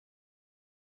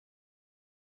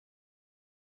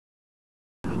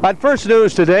On First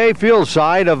News today, field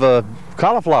side of a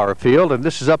cauliflower field, and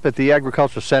this is up at the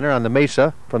Agricultural Center on the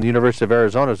Mesa from the University of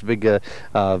Arizona. It's a big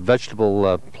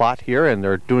vegetable plot here, and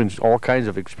they're doing all kinds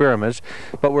of experiments.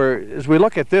 But as we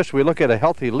look at this, we look at a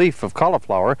healthy leaf of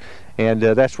cauliflower, and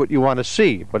that's what you want to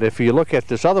see. But if you look at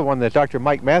this other one that Dr.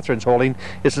 Mike Mathern's holding,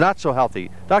 it's not so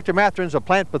healthy. Dr. Mathern's a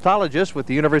plant pathologist with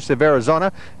the University of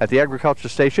Arizona at the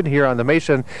Agricultural Station here on the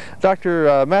Mesa. And Dr.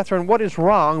 Mathern, what is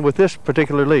wrong with this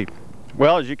particular leaf?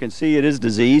 Well, as you can see, it is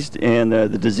diseased, and the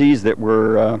disease that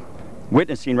we're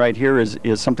witnessing right here is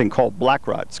something called black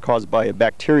rot. It's caused by a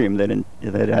bacterium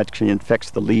that actually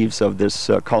infects the leaves of this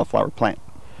cauliflower plant.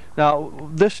 Now,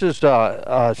 this is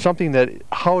something that,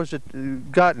 how is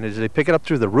it gotten? Is they pick it up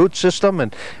through the root system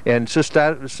and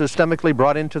systemically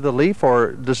brought into the leaf,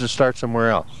 or does it start somewhere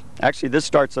else? Actually, this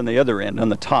starts on the other end, on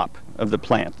the top of the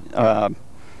plant.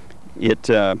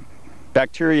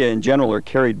 Bacteria in general are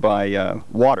carried by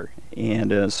water.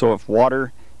 And so if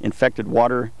infected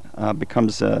water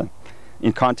becomes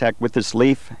in contact with this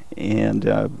leaf, and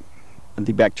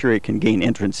the bacteria can gain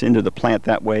entrance into the plant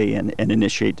that way and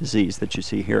initiate disease that you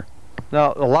see here.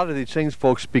 Now, a lot of these things,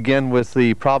 folks, begin with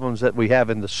the problems that we have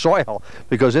in the soil,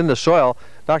 because in the soil,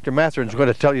 Dr. Mathern is going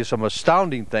to tell you some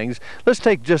astounding things. Let's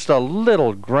take just a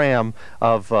little gram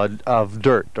of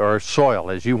dirt, or soil,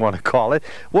 as you want to call it.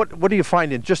 What do you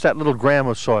find in just that little gram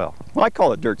of soil? Well, I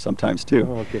call it dirt sometimes, too.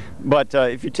 Oh, okay. But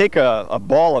if you take a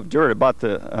ball of dirt, about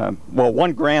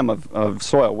 1 gram of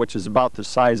soil, which is about the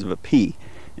size of a pea,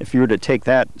 if you were to take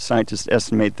that, scientists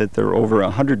estimate that there are over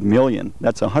 100 million,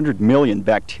 that's 100 million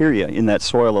bacteria in that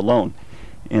soil alone.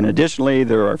 And additionally,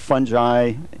 there are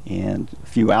fungi and a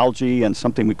few algae and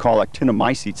something we call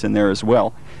actinomycetes in there as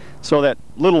well. So that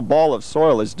little ball of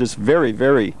soil is just very,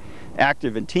 very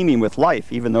active and teeming with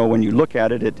life, even though when you look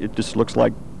at it, it just looks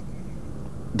like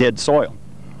dead soil.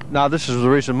 Now, this is the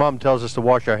reason Mom tells us to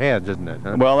wash our hands, isn't it?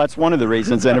 Huh? Well, that's one of the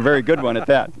reasons, and a very good one at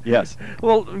that, yes.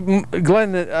 Well,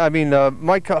 Glenn,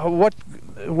 Mike,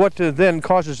 what then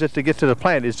causes it to get to the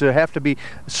plant? Is there have to be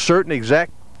certain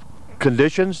exact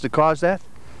conditions to cause that?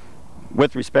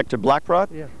 With respect to black rot?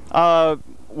 Yeah.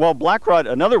 Well, black rot,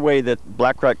 another way that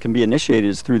black rot can be initiated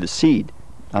is through the seed.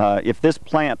 If this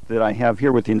plant that I have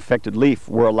here with the infected leaf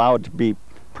were allowed to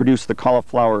produce the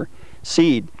cauliflower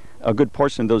seed, a good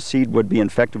portion of those seed would be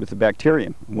infected with the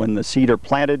bacterium. When the seed are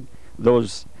planted,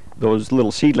 those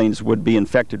little seedlings would be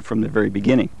infected from the very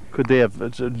beginning. Could they have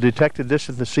detected this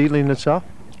in the seedling itself?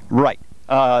 Right.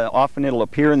 Often it'll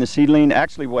appear in the seedling.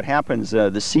 Actually, what happens,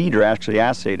 the seed are actually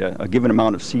assayed. A given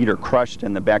amount of seed are crushed,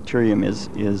 and the bacterium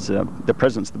the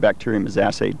presence of the bacterium is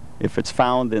assayed. If it's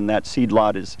found, then that seed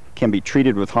lot can be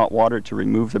treated with hot water to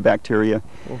remove the bacteria,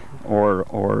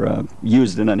 or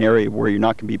used in an area where you're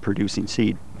not going to be producing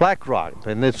seed. Black rot,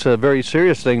 and it's a very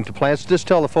serious thing to plants. Just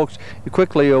tell the folks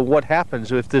quickly what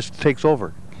happens if this takes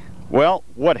over. Well,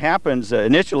 what happens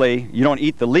initially, you don't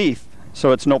eat the leaf,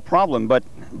 so it's no problem, but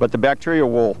the bacteria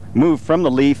will move from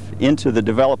the leaf into the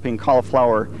developing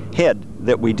cauliflower head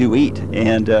that we do eat,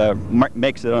 and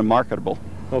makes it unmarketable.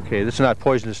 Okay, this is not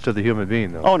poisonous to the human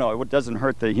being, though. Oh no, it doesn't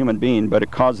hurt the human being, but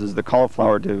it causes the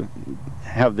cauliflower to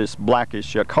have this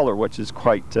blackish color, which is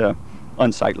quite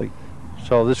unsightly.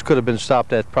 So this could have been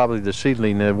stopped at probably the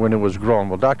seedling when it was grown.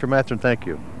 Well, Dr. Mathern, thank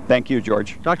you. Thank you,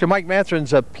 George. Dr. Mike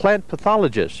Mathern's a plant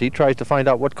pathologist. He tries to find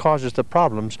out what causes the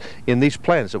problems in these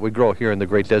plants that we grow here in the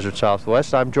Great Desert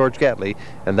Southwest. I'm George Gatley,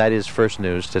 and that is First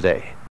News Today.